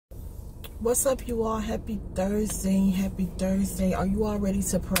What's up, you all? Happy Thursday. Happy Thursday. Are you all ready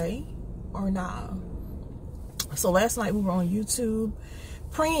to pray or not? So last night we were on YouTube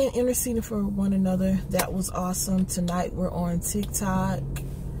praying and interceding for one another. That was awesome. Tonight we're on TikTok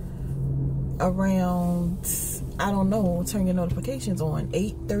around, I don't know, turn your notifications on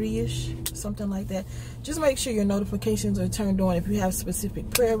 8:30ish, something like that. Just make sure your notifications are turned on if you have specific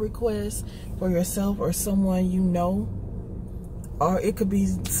prayer requests for yourself or someone you know. Or it could be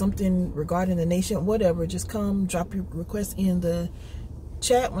something regarding the nation, whatever. Just come drop your request in the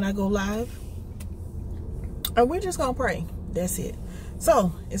chat when I go live. And we're just going to pray. That's it.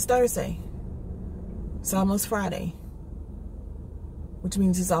 So, it's Thursday. It's almost Friday. Which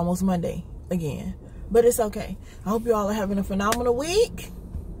means it's almost Monday again. But it's okay. I hope you all are having a phenomenal week.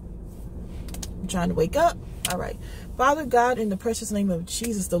 I'm trying to wake up. All right. Father God, in the precious name of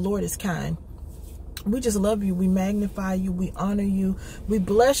Jesus, the Lord is kind. We just love you. We magnify you. We honor you. We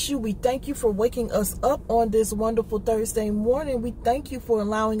bless you. We thank you for waking us up on this wonderful Thursday morning. We thank you for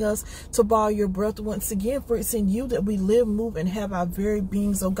allowing us to borrow your breath once again. For it's in you that we live, move, and have our very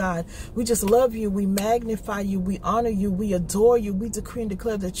beings, oh God. We just love you. We magnify you. We honor you. We adore you. We decree and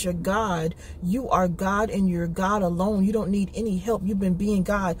declare that you're God. You are God and you're God alone. You don't need any help. You've been being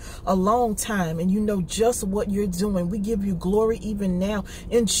God a long time and you know just what you're doing. We give you glory even now.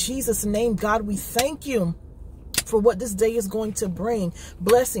 In Jesus' name, God, we thank you for what this day is going to bring.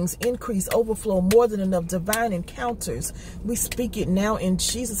 Blessings, increase, overflow, more than enough, divine encounters. We speak it now in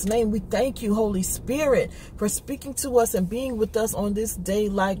Jesus' name. We thank you, Holy Spirit, for speaking to us and being with us on this day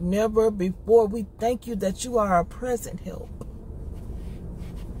like never before. We thank you that you are a present help.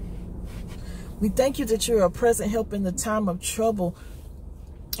 We thank you that you're a present help in the time of trouble.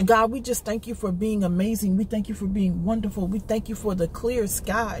 God, we just thank you for being amazing. We thank you for being wonderful. We thank you for the clear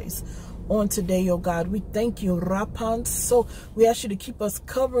skies on today, oh God. We thank you, Rapan. So we ask you to keep us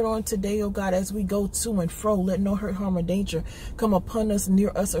covered on today, oh God, as we go to and fro. Let no hurt, harm, or danger come upon us,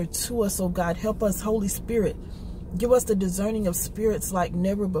 near us, or to us, oh God. Help us, Holy Spirit. Give us the discerning of spirits like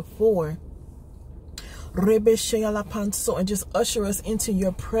never before. And just usher us into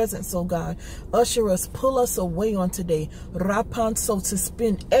your presence, oh God. Usher us, pull us away on today, Rapanso, to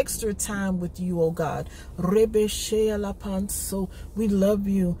spend extra time with you, oh God. We love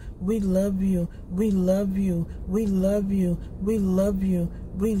you, we love you, we love you, we love you, we love you,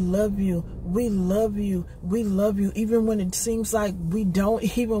 we love you, we love you, we love you, even when it seems like we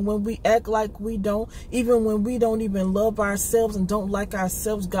don't, even when we act like we don't, even when we don't even love ourselves and don't like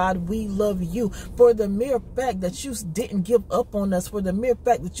ourselves, God, we love you. For the mere fact that you didn't give up on us, for the mere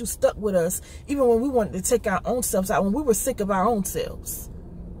fact that you stuck with us, even when we wanted to take our own selves out, when we were sick of our own selves.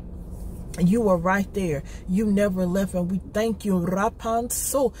 You were right there. You never left, and we thank you, Rapan.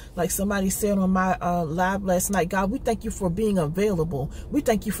 So, like somebody said on my live last night, God, we thank you for being available. We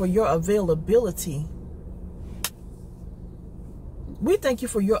thank you for your availability. We thank you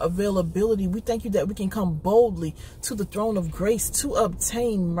for your availability. We thank you that we can come boldly to the throne of grace to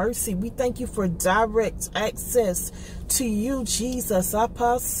obtain mercy. We thank you for direct access to you, Jesus. So,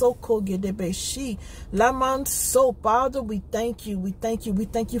 Father, we thank you. We thank you. We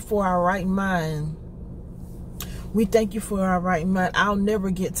thank you for our right mind. We thank you for our right mind. I'll never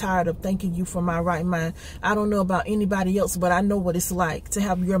get tired of thanking you for my right mind. I don't know about anybody else, but I know what it's like to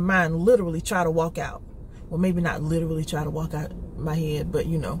have your mind literally try to walk out. Well, maybe not literally try to walk out my head, but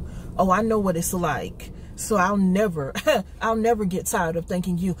you know, oh, I know what it's like. So I'll never get tired of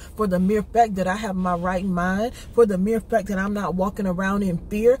thanking you for the mere fact that I have my right mind, for the mere fact that I'm not walking around in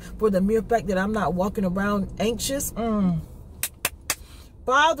fear, for the mere fact that I'm not walking around anxious.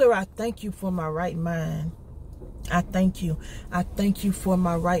 Father, I thank you for my right mind. I thank you. I thank you for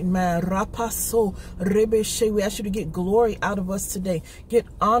my right mind. Rapaso Rebeshe. We ask you to get glory out of us today. Get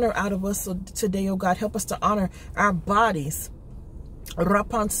honor out of us today, oh God. Help us to honor our bodies.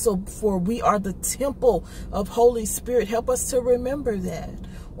 Rapanso, for we are the temple of Holy Spirit. Help us to remember that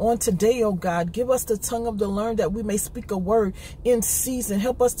on today, oh God. Give us the tongue of the learned that we may speak a word in season.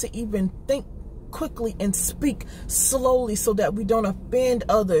 Help us to even think quickly and speak slowly so that we don't offend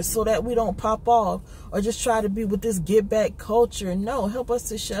others, so that we don't pop off or just try to be with this get back culture. No, help us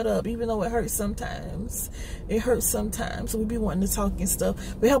to shut up, even though it hurts sometimes. It hurts sometimes. We be wanting to talk and stuff,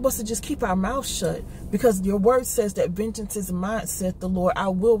 but help us to just keep our mouth shut, because your word says that vengeance is mine, saith the Lord. I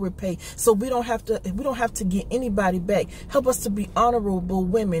will repay. So we don't have to get anybody back. Help us to be honorable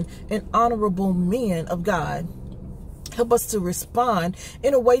women and honorable men of God. Help us to respond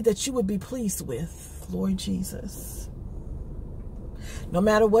in a way that you would be pleased with, Lord Jesus. No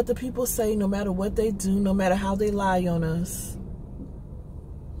matter what the people say, no matter what they do, no matter how they lie on us,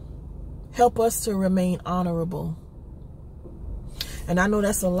 help us to remain honorable. And I know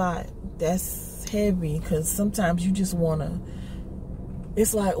that's a lot. That's heavy, because sometimes you just want to,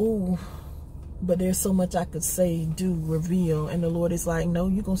 it's like, ooh, but there's so much I could say, do, reveal. And the Lord is like, no,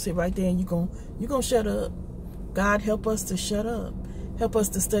 you're going to sit right there and you're going to shut up. God, help us to shut up. Help us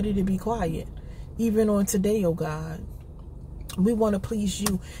to study to be quiet. Even on today, oh God. We want to please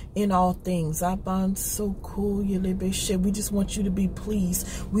you in all things. So cool, we just want you to be pleased.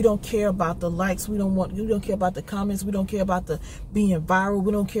 We don't care about the likes. We don't care about the comments. We don't care about the being viral.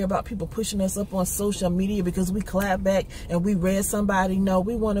 We don't care about people pushing us up on social media because we clap back and we read somebody. No,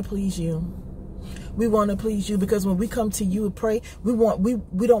 we want to please you. We want to please you, because when we come to you and pray, we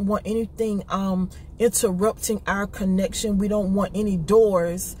don't want anything interrupting our connection. We don't want any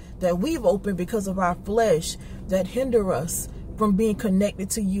doors that we've opened because of our flesh that hinder us from being connected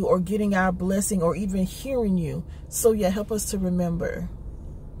to you or getting our blessing or even hearing you. So yeah, help us to remember.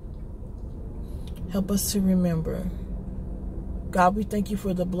 Help us to remember. God, we thank you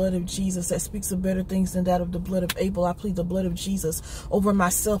for the blood of Jesus that speaks of better things than that of the blood of Abel. I plead the blood of Jesus over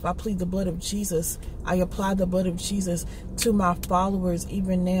myself. I plead the blood of Jesus. I apply the blood of Jesus to my followers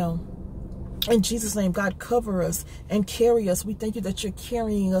even now. In Jesus' name, God, cover us and carry us. We thank you that you're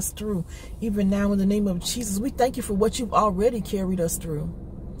carrying us through. Even now, in the name of Jesus, we thank you for what you've already carried us through.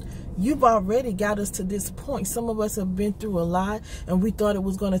 You've already got us to this point. Some of us have been through a lot, and we thought it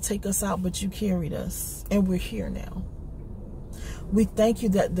was going to take us out, but you carried us, and we're here now. We thank you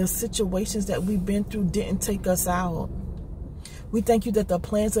that the situations that we've been through didn't take us out. We thank you that the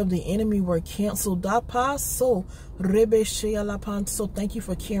plans of the enemy were canceled. So thank you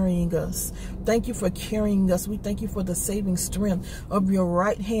for carrying us. Thank you for carrying us. We thank you for the saving strength of your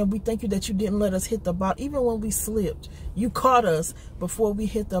right hand. We thank you that you didn't let us hit the bottom. Even when we slipped, you caught us before we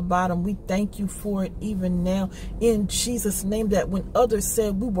hit the bottom. We thank you for it even now in Jesus' name, that when others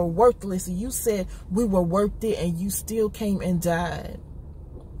said we were worthless, you said we were worth it, and you still came and died.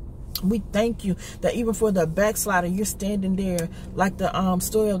 We thank you that even for the backslider, you're standing there like the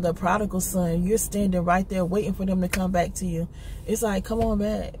story of the prodigal son. You're standing right there waiting for them to come back to you. It's like, come on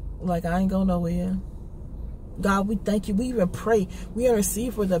back. Like, I ain't going nowhere. God, we thank you. We even pray. We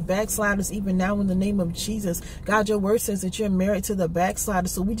intercede for the backsliders even now in the name of Jesus. God, your word says that you're married to the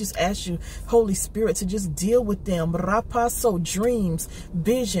backsliders. So we just ask you, Holy Spirit, to just deal with them. Rapaso, dreams,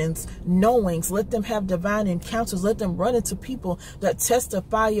 visions, knowings. Let them have divine encounters. Let them run into people that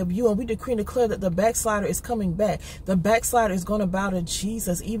testify of you. And we decree and declare that the backslider is coming back. The backslider is going to bow to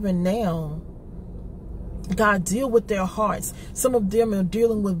Jesus even now. God, deal with their hearts. Some of them are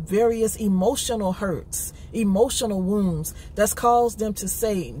dealing with various emotional hurts, emotional wounds that's caused them to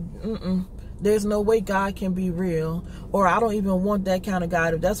say, there's no way God can be real, or I don't even want that kind of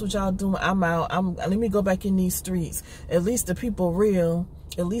God. If that's what y'all doing, I'm out. Let me go back in these streets. At least the people real.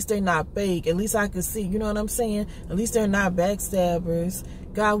 At least they're not fake. At least I can see. You know what I'm saying? At least they're not backstabbers.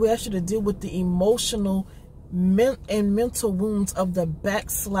 God, we ask you to deal with the emotional and mental wounds of the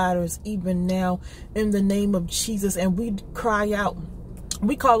backsliders even now in the name of Jesus. And we cry out,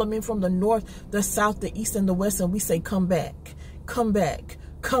 we call them in from the north, the south, the east, and the west, and we say, come back, come back,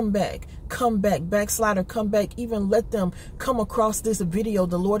 come back, come back. Backslider, come back. Even let them come across this video.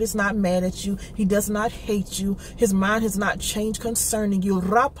 The Lord is not mad at you. He does not hate you. His mind has not changed concerning you.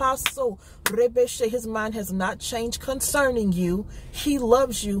 Rapaso rebeshe, his mind has not changed concerning you. He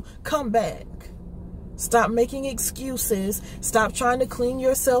loves you. Come back. Stop making excuses. Stop trying to clean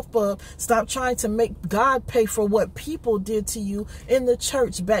yourself up. Stop trying to make God pay for what people did to you in the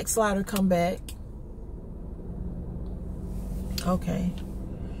church. Backslider, come back. Okay.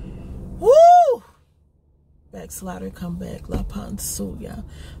 Woo! Backslider, come back. La Pansuya.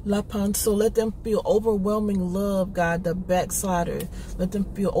 La Panso. Let them feel overwhelming love, God. The backslider. Let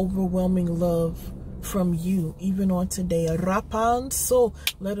them feel overwhelming love from you even on today. Rapanso,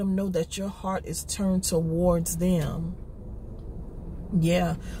 let them know that your heart is turned towards them.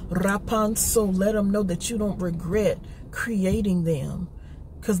 Yeah. Rapanso, let them know that you don't regret creating them,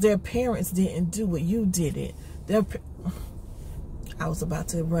 because their parents didn't do it, you did it. I was about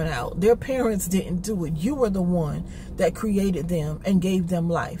to run out. Their parents didn't do it. You were the one that created them and gave them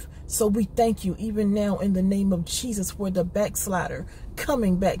life. So we thank you even now in the name of Jesus for the backslider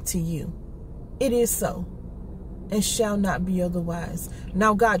coming back to you. It is so, and shall not be otherwise.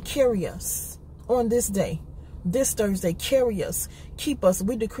 Now, God, carry us on this day, this Thursday. Carry us, keep us.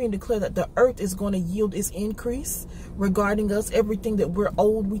 We decree and declare that the earth is going to yield its increase regarding us. Everything that we're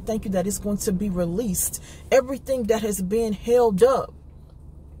owed, we thank you that it's going to be released. Everything that has been held up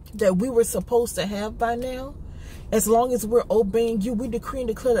that we were supposed to have by now, as long as we're obeying you, we decree and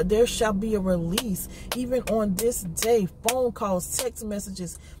declare that there shall be a release even on this day. Phone calls, text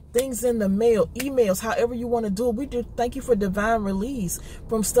messages, things in the mail, emails, however you want to do it. We do thank you for divine release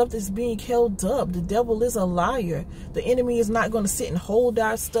from stuff that's being held up. The devil is a liar. The enemy is not going to sit and hold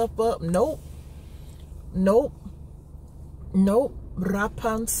our stuff up. Nope. Nope. Nope.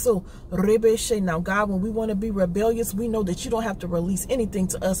 Rapanso rebeshe. Now, God, when we want to be rebellious, we know that you don't have to release anything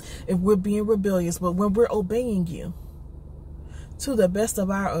to us if we're being rebellious. But when we're obeying you to the best of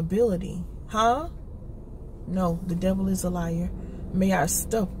our ability, no, the devil is a liar. May our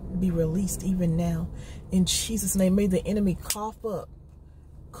stuff be released even now. In Jesus' name, may the enemy cough up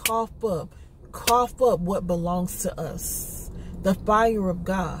what belongs to us. The fire of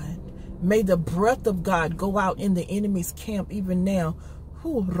God. May the breath of God go out in the enemy's camp even now.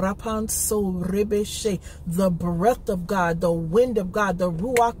 The breath of God, the wind of God, the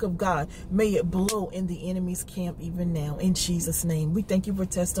ruach of God, may it blow in the enemy's camp even now. In Jesus' name, we thank you for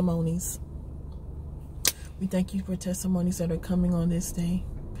testimonies. We thank you for testimonies that are coming on this day.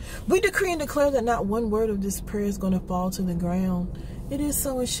 We decree and declare that not one word of this prayer is going to fall to the ground. It is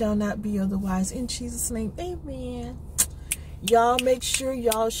so, it shall not be otherwise. In Jesus' name, amen. Y'all make sure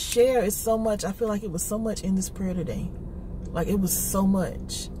y'all share. It's so much. I feel like it was so much in this prayer today. Like it was so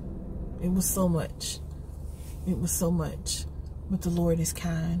much. It was so much. It was so much. But the Lord is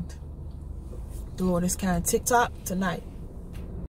kind. The Lord is kind. TikTok tonight.